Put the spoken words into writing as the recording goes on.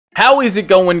How is it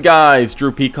going, guys?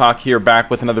 Drew Peacock here, back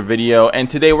with another video, and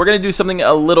today we're going to do something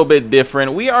a little bit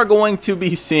different. We are going to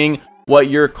be seeing what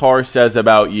your car says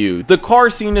about you. The car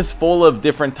scene is full of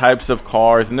different types of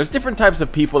cars, and there's different types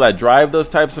of people that drive those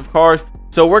types of cars.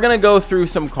 So we're going to go through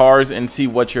some cars and see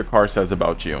what your car says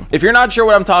about you. If you're not sure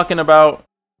what I'm talking about,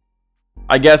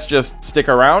 I guess just stick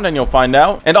around and you'll find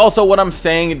out. And also, what I'm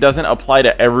saying doesn't apply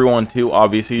to everyone too.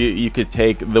 Obviously, you could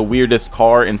take the weirdest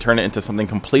car and turn it into something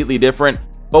completely different.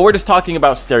 But we're just talking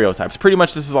about stereotypes. Pretty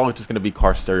much this is all just going to be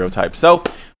car stereotypes. So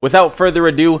without further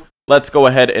ado, let's go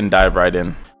ahead and dive right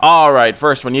in. All right,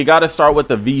 first one, you got to start with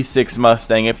the V6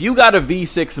 Mustang. If you got a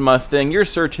V6 Mustang, your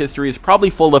search history is probably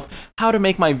full of how to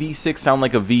make my V6 sound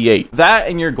like a V8. That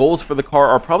and your goals for the car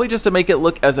are probably just to make it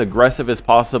look as aggressive as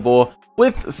possible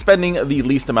with spending the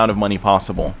least amount of money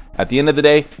possible. At the end of the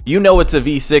day, you know it's a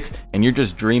V6 and you're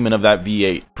just dreaming of that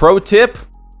V8. Pro tip: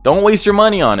 don't waste your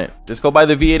money on it. Just go buy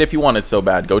the V8 if you want it so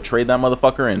bad. Go trade that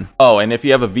motherfucker in. Oh, and if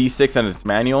you have a V6 and it's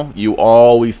manual, you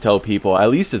always tell people, at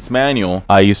least it's manual.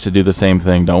 I used to do the same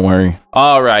thing, don't worry.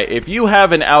 All right, if you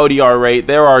have an Audi R8,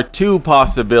 there are two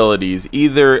possibilities.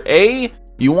 Either A,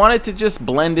 you want it to just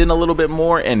blend in a little bit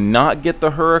more and not get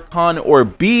the Huracan, or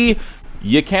B,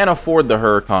 you can't afford the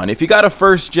Huracan. If you got a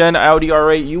first gen Audi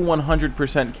R8, you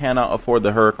 100% cannot afford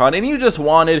the Huracan, and you just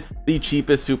wanted the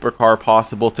cheapest supercar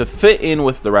possible to fit in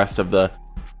with the rest of the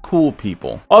cool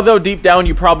people. Although deep down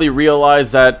you probably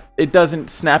realize that it doesn't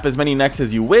snap as many necks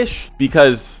as you wish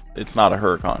because it's not a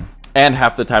Huracan. And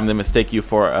half the time they mistake you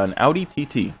for an Audi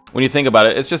TT. When you think about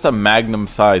it, it's just a Magnum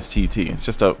size TT. It's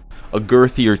just a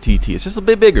girthier TT. It's just a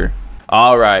bit bigger.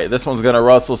 All right, this one's gonna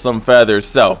rustle some feathers.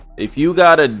 So if you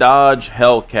got a Dodge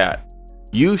Hellcat,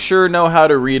 you sure know how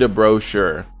to read a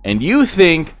brochure, and you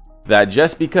think that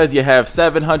just because you have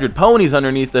 700 ponies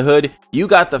underneath the hood, you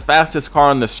got the fastest car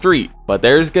on the street. But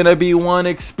there's gonna be one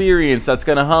experience that's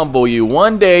gonna humble you.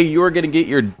 One day you are gonna get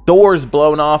your doors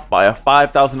blown off by a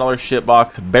 $5,000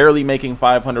 shitbox barely making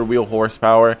 500 wheel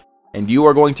horsepower, and you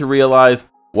are going to realize,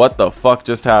 what the fuck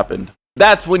just happened?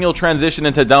 That's when you'll transition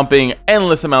into dumping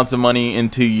endless amounts of money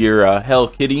into your Hell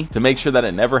Kitty to make sure that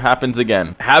it never happens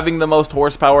again. Having the most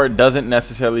horsepower doesn't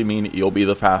necessarily mean you'll be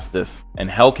the fastest, and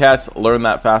Hellcats learn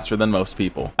that faster than most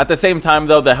people. At the same time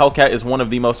though, the Hellcat is one of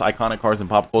the most iconic cars in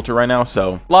pop culture right now,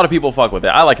 so a lot of people fuck with it.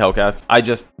 I like Hellcats. I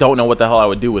just don't know what the hell I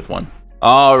would do with one.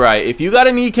 All right, if you got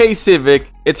an EK Civic,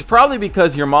 it's probably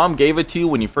because your mom gave it to you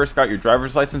when you first got your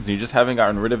driver's license and you just haven't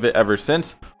gotten rid of it ever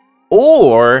since.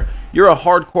 Or you're a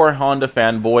hardcore Honda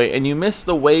fanboy and you miss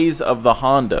the ways of the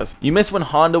Hondas. You miss when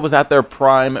Honda was at their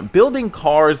prime, building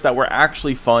cars that were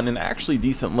actually fun and actually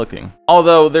decent looking.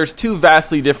 Although there's two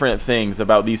vastly different things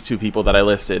about these two people that I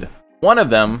listed. One of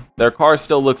them, their car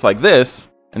still looks like this,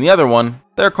 and the other one,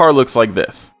 their car looks like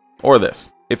this, or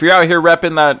this. If you're out here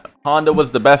repping that Honda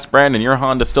was the best brand and your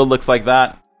Honda still looks like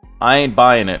that, I ain't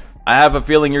buying it. I have a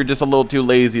feeling you're just a little too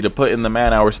lazy to put in the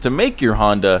man hours to make your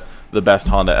Honda the best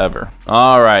Honda ever.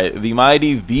 All right, the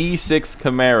mighty V6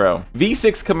 Camaro.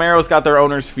 V6 Camaros got their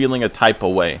owners feeling a type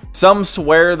of way. Some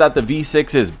swear that the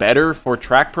V6 is better for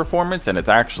track performance and it's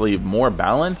actually more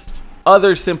balanced.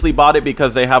 Others simply bought it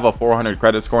because they have a 400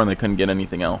 credit score and they couldn't get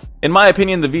anything else. In my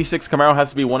opinion, the V6 Camaro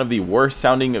has to be one of the worst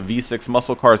sounding V6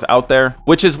 muscle cars out there,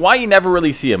 which is why you never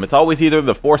really see them. It's always either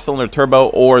the 4-cylinder turbo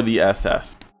or the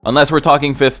SS. Unless we're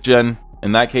talking 5th gen.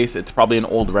 In that case, it's probably an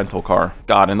old rental car.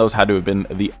 God, and those had to have been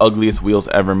the ugliest wheels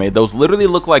ever made. Those literally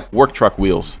look like work truck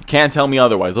wheels. You can't tell me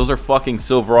otherwise. Those are fucking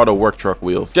Silverado work truck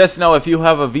wheels. Just know, if you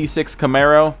have a V6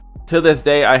 Camaro, to this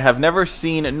day, I have never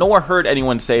seen nor heard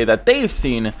anyone say that they've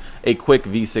seen a quick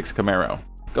V6 Camaro.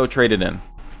 Go trade it in.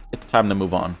 It's time to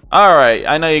move on. All right,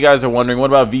 I know you guys are wondering,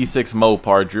 what about V6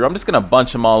 Mopar, Drew? I'm just gonna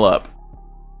bunch them all up.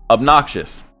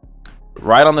 Obnoxious.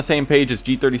 Right on the same page as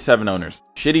G37 owners.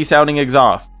 Shitty sounding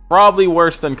exhaust. Probably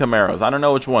worse than Camaros. I don't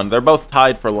know which one. They're both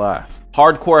tied for last.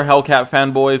 Hardcore Hellcat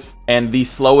fanboys and the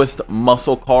slowest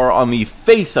muscle car on the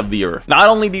face of the earth. Not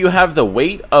only do you have the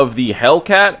weight of the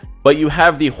Hellcat, but you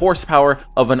have the horsepower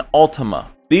of an Altima.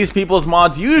 These people's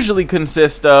mods usually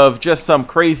consist of just some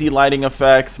crazy lighting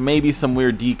effects, maybe some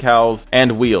weird decals,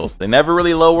 and wheels. They never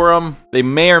really lower them. They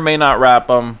may or may not wrap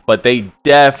them, but they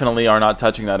definitely are not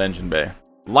touching that engine bay.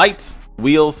 Lights,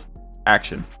 wheels,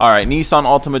 action. All right, Nissan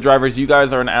Altima drivers, you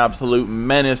guys are an absolute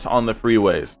menace on the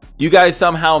freeways. You guys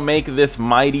somehow make this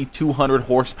mighty 200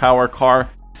 horsepower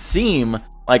car seem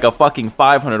like a fucking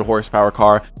 500 horsepower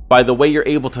car by the way you're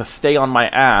able to stay on my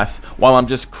ass while I'm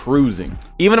just cruising.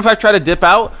 Even if I try to dip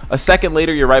out, a second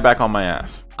later you're right back on my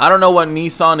ass. I don't know what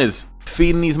Nissan is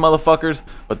feeding these motherfuckers,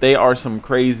 but they are some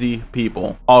crazy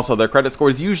people. Also, their credit score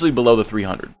is usually below the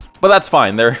 300, but that's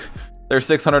fine. Their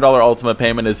 $600 Altima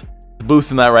payment is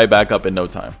boosting that right back up in no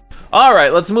time. All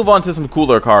right, let's move on to some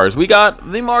cooler cars. We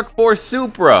got the Mark IV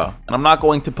Supra, and I'm not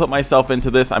going to put myself into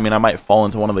this. I mean, I might fall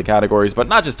into one of the categories, but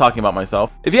not just talking about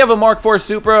myself. If you have a Mark IV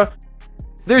Supra,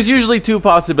 there's usually two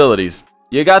possibilities.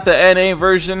 You got the NA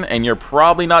version, and you're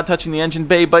probably not touching the engine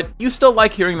bay, but you still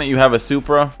like hearing that you have a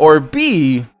Supra. Or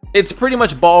B, it's pretty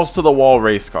much balls to the wall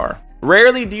race car.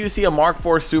 Rarely do you see a Mark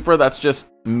IV Supra that's just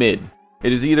mid.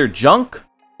 It is either junk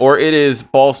or it is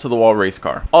balls to the wall race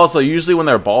car. Also, usually when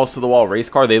they're balls to the wall race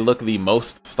car, they look the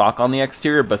most stock on the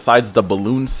exterior besides the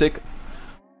balloon slick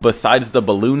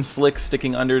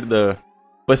sticking under the,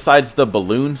 besides the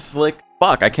balloon slick.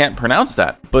 Fuck, I can't pronounce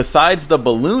that. Besides the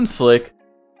balloon slick,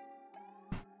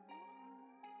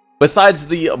 besides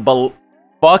the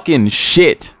fucking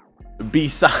shit.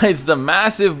 Besides the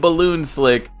massive balloon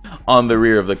slick on the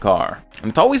rear of the car.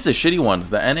 And it's always the shitty ones,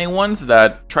 the NA ones,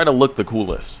 that try to look the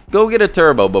coolest. Go get a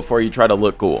turbo before you try to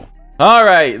look cool. All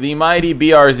right, the mighty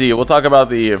BRZ. We'll talk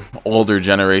about the older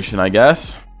generation, I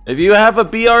guess. If you have a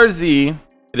BRZ,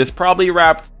 it is probably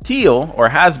wrapped teal, or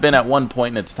has been at one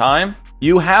point in its time.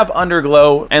 You have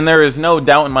underglow, and there is no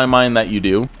doubt in my mind that you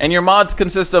do. And your mods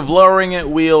consist of lowering it,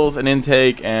 wheels, an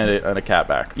intake, and a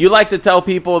catback. You like to tell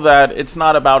people that it's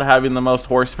not about having the most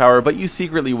horsepower, but you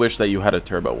secretly wish that you had a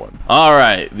turbo one. All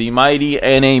right, the mighty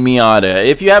NA Miata.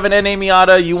 If you have an NA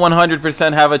Miata, you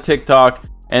 100% have a TikTok,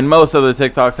 and most of the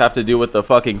TikToks have to do with the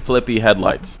fucking flippy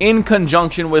headlights, in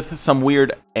conjunction with some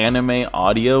weird anime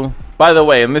audio. By the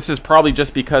way, and this is probably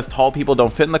just because tall people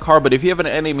don't fit in the car, but if you have an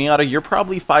NA Miata, you're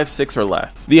probably 5'6" or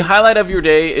less. The highlight of your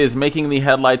day is making the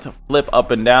headlights flip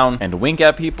up and down and wink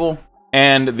at people.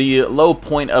 And the low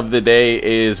point of the day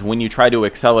is when you try to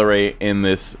accelerate in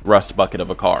this rust bucket of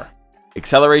a car.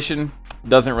 Acceleration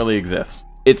doesn't really exist.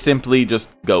 It simply just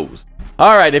goes.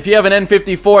 All right, if you have an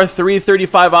N54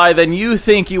 335i, then you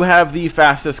think you have the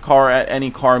fastest car at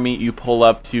any car meet you pull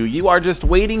up to. You are just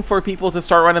waiting for people to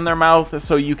start running their mouth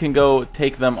so you can go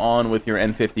take them on with your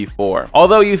N54.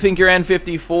 Although you think your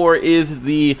N54 is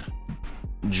the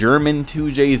German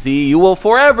 2JZ, you will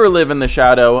forever live in the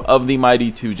shadow of the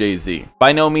mighty 2JZ.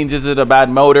 By no means is it a bad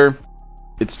motor.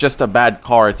 It's just a bad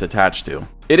car it's attached to.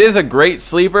 It is a great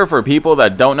sleeper for people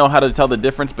that don't know how to tell the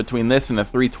difference between this and a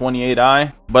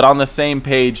 328i, but on the same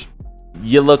page,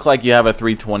 you look like you have a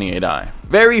 328i.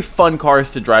 Very fun cars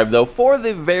to drive though, for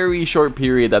the very short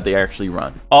period that they actually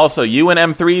run. Also, you and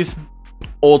M3s,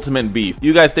 ultimate beef.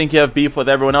 You guys think you have beef with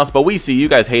everyone else, but we see you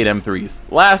guys hate M3s.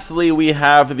 Lastly, we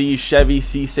have the Chevy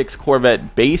C6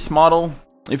 Corvette base model.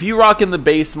 If you rock in the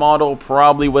base model,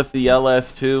 probably with the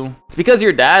LS2, it's because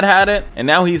your dad had it and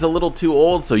now he's a little too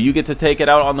old, so you get to take it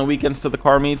out on the weekends to the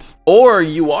car meets. Or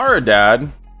you are a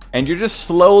dad and you're just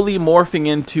slowly morphing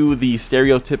into the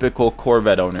stereotypical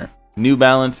Corvette owner. New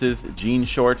Balances, jean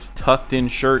shorts, tucked in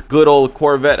shirt, good old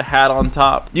Corvette hat on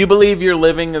top. You believe you're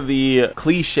living the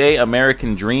cliche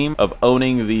American dream of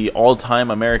owning the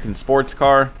all-time American sports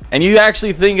car, and you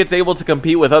actually think it's able to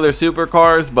compete with other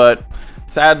supercars, but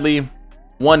sadly,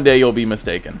 one day you'll be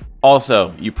mistaken.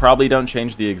 Also, you probably don't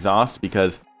change the exhaust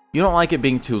because you don't like it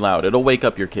being too loud. It'll wake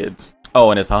up your kids. Oh,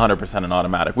 and it's 100% an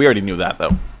automatic. We already knew that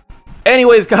though.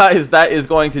 Anyways, guys, that is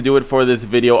going to do it for this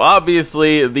video.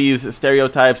 Obviously, these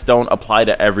stereotypes don't apply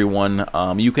to everyone.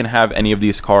 You can have any of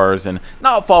these cars and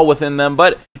not fall within them,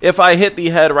 but if I hit the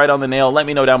head right on the nail, let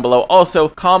me know down below. Also,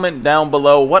 comment down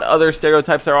below what other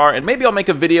stereotypes there are, and maybe I'll make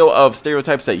a video of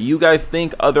stereotypes that you guys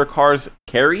think other cars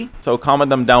carry. So comment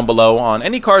them down below on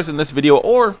any cars in this video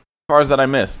or cars that I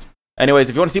missed. Anyways,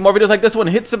 if you want to see more videos like this one,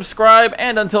 hit subscribe,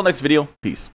 and until next video, peace.